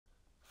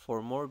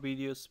For more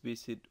videos,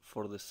 visit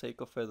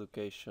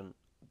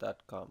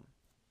forthesakeofeducation.com.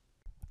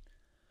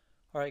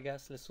 Alright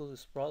guys, let's do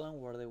this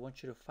problem where they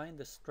want you to find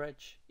the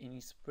stretch in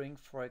a spring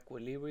for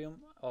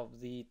equilibrium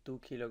of the 2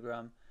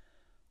 kilogram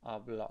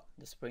block.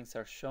 The springs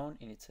are shown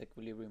in its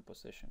equilibrium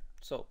position.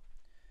 So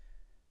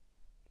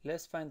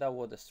let's find out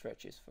what the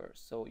stretch is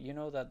first. So you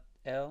know that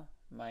L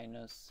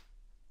minus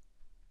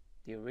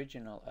the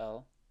original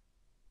L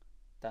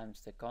times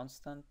the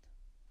constant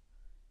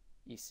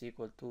is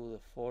equal to the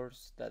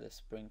force that the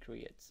spring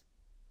creates.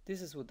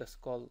 This is what is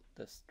called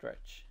the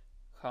stretch,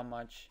 how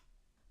much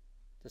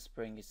the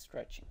spring is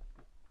stretching.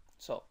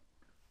 So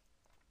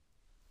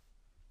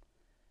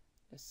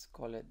let's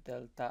call it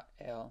delta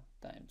L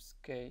times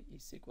K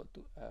is equal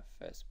to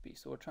FSP.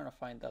 So we're trying to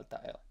find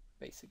delta L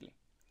basically.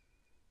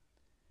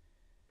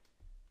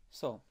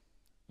 So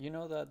you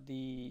know that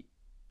the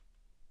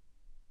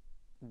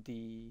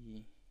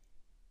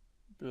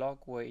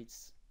block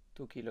weighs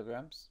 2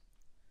 kilograms.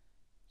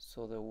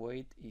 So the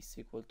weight is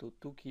equal to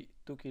 2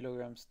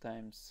 kilograms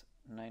times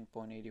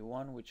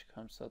 9.81, which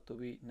comes out to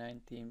be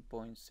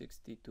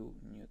 19.62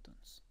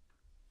 newtons.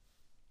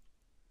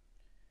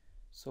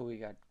 So we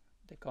got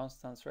the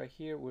constants right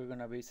here. We're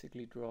gonna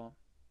basically draw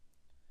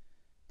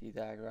the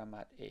diagram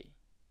at A.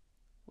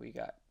 We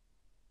got,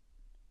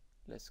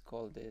 let's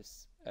call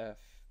this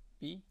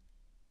FB.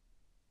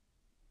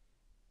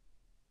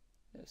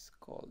 Let's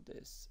call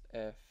this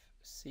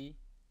FC.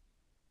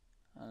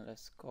 And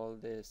let's call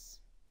this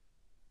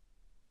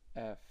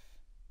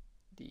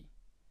FD.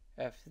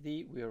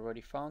 FD, we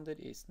already found it,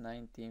 is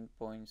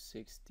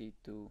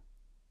 19.62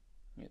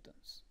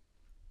 newtons.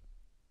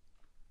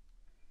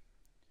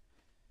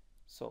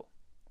 So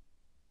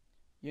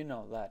you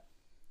know that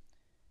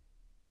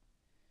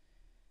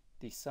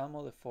the sum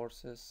of the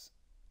forces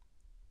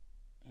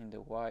in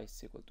the y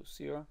is equal to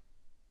 0.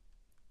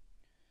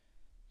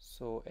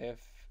 So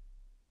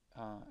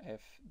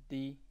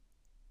FD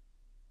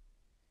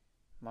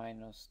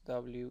minus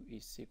W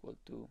is equal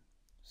to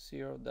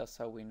 0. That's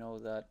how we know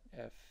that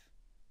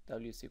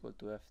W is equal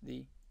to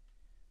FD.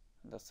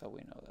 That's how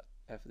we know that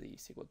FD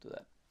is equal to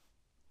that.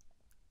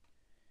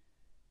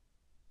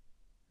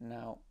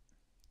 Now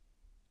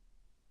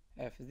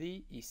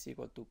FD is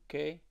equal to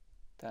K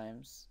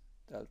times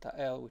delta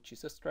L, which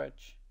is a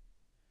stretch.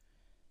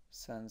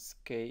 Since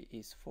K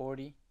is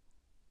 40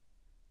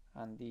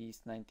 and D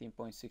is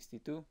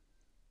 19.62,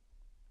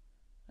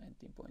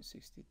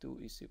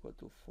 19.62 is equal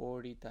to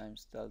 40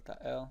 times delta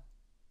L.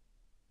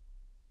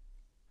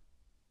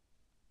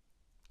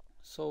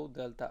 So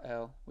delta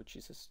L, which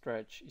is a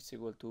stretch, is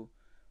equal to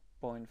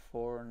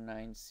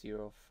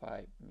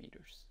 0.4905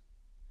 meters.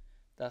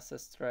 That's a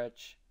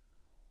stretch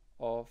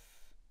of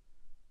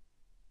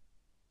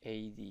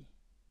AD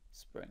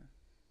spring.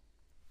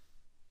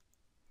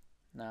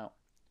 Now,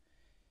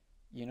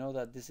 you know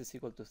that this is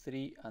equal to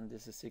 3 and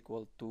this is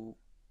equal to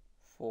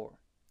 4.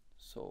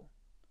 So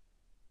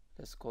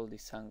let's call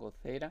this angle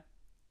theta.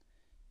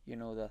 You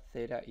know that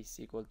theta is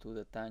equal to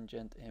the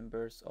tangent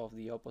inverse of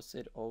the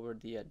opposite over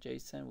the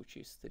adjacent, which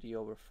is 3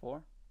 over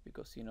 4,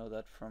 because you know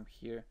that from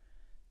here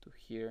to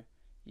here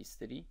is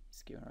 3,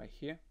 it's given right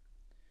here.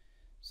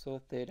 So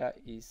theta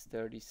is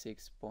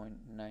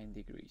 36.9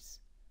 degrees.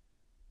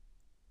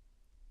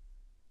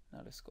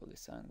 Now let's call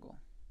this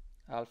angle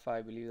alpha,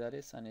 I believe that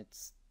is, and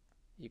it's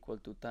equal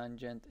to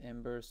tangent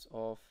inverse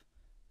of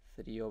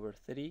 3 over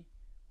 3,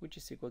 which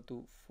is equal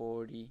to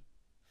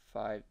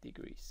 45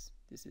 degrees.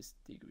 This is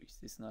degrees,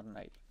 this is not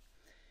 90.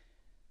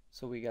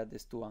 So we got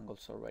these two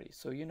angles already.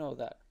 So you know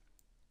that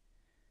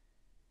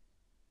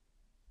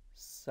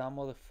sum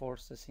of the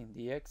forces in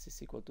the x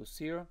is equal to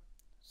 0.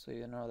 So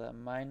you know that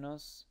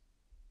minus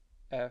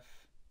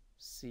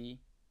FC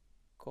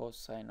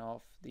cosine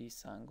of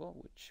this angle,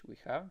 which we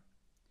have,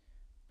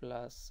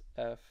 plus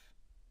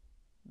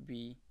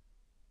FB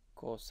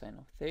cosine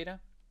of theta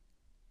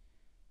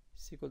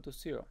is equal to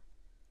 0.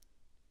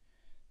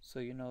 So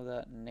you know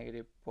that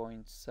negative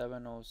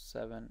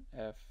 0.707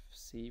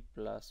 FC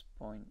plus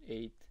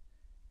 0.8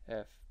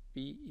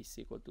 FB is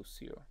equal to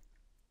 0.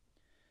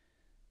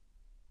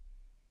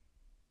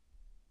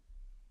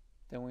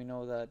 Then we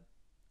know that,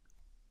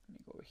 let me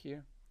go over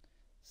here,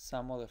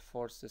 sum of the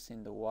forces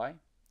in the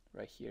y,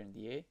 right here in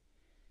the A,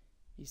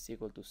 is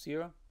equal to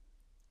 0.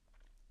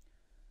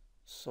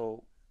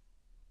 So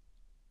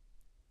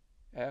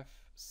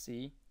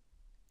FC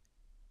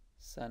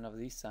sine of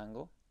this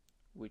angle,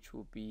 which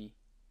will be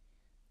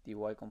the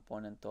y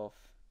component of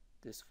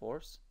this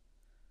force,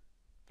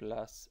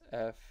 plus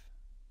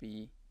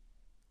FB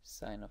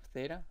sine of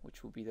theta,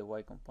 which will be the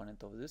y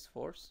component of this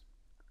force,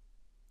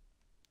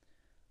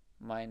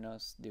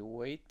 minus the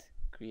weight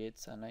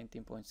creates a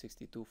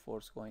 19.62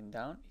 force going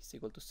down is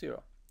equal to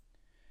 0.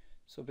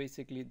 So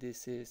basically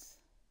this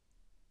is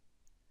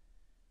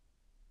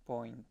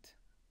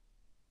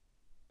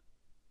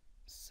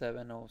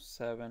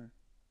 0.707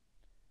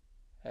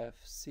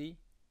 FC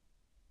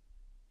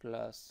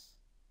plus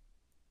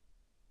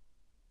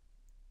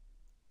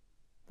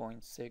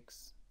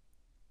 0.6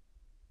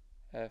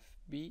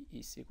 FB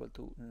is equal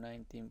to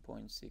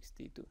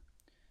 19.62.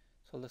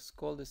 So let's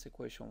call this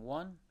equation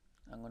 1.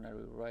 I'm going to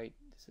rewrite,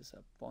 this is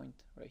a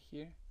point right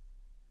here.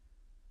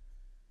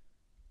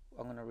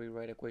 I'm going to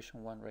rewrite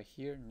equation 1 right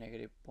here,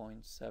 negative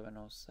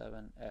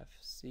 0.707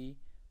 FC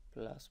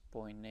plus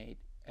 0.8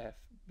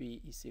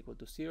 FB is equal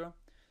to 0.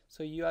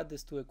 So you add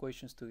these two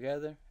equations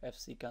together,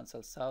 FC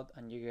cancels out,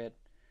 and you get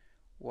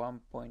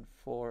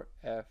 1.4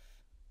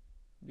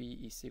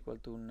 FB is equal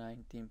to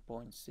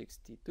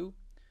 19.62.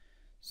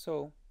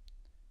 So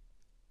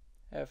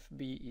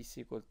FB is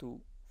equal to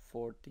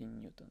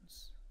 14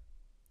 newtons.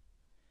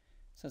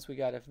 Since we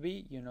got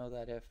FB, you know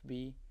that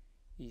FB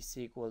is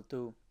equal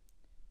to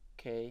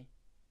KAB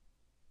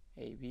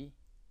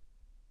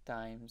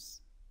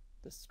times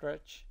the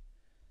stretch.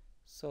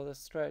 So the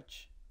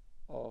stretch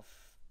of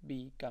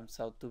B comes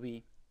out to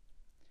be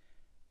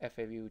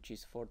FAB, which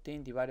is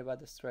 14, divided by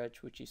the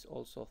stretch, which is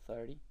also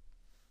 30.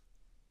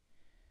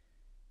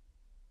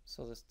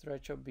 So the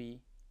stretch of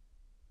B,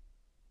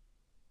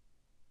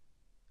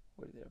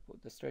 where did I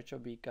put? The stretch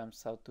of B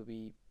comes out to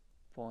be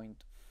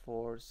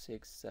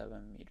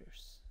 0.467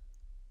 meters.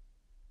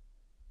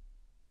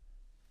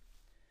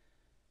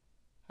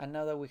 And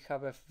now that we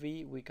have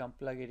FV, we can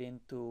plug it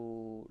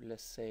into,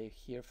 let's say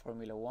here,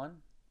 Formula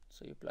 1.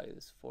 So you plug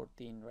this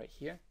 14 right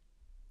here.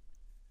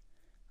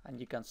 And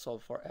you can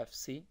solve for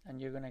FC, and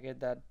you're going to get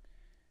that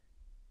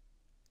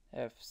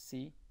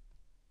FC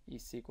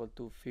is equal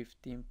to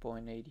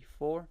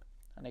 15.84.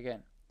 And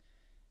again,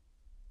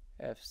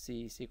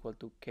 FC is equal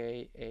to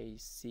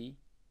KAC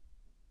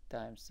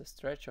times the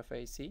stretch of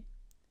AC.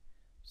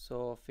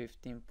 So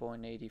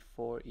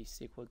 15.84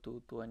 is equal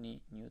to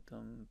 20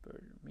 Newton per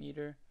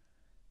meter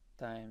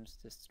times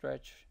the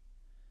stretch.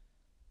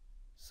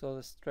 So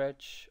the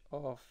stretch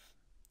of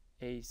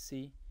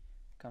AC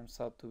comes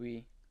out to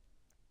be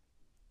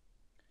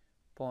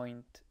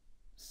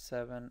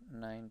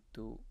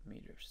 0.792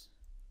 meters.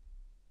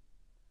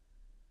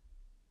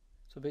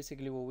 So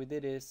basically what we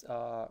did is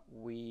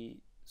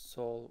we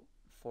solve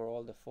for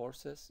all the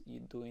forces,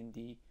 doing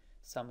the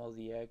sum of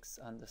the x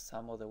and the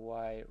sum of the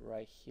y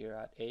right here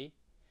at A.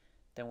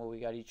 Then when we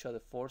got each of the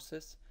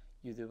forces,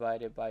 you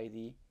divide it by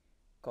the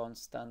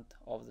constant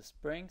of the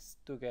springs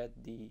to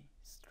get the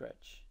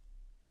stretch.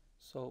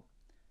 So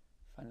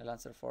final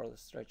answer for the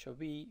stretch of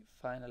B,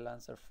 final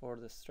answer for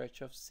the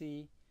stretch of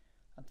C,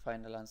 and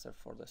final answer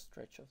for the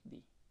stretch of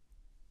D.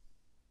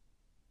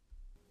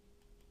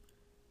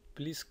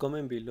 Please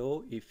comment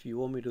below if you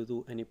want me to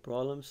do any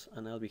problems,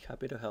 and I'll be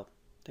happy to help.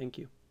 Thank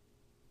you.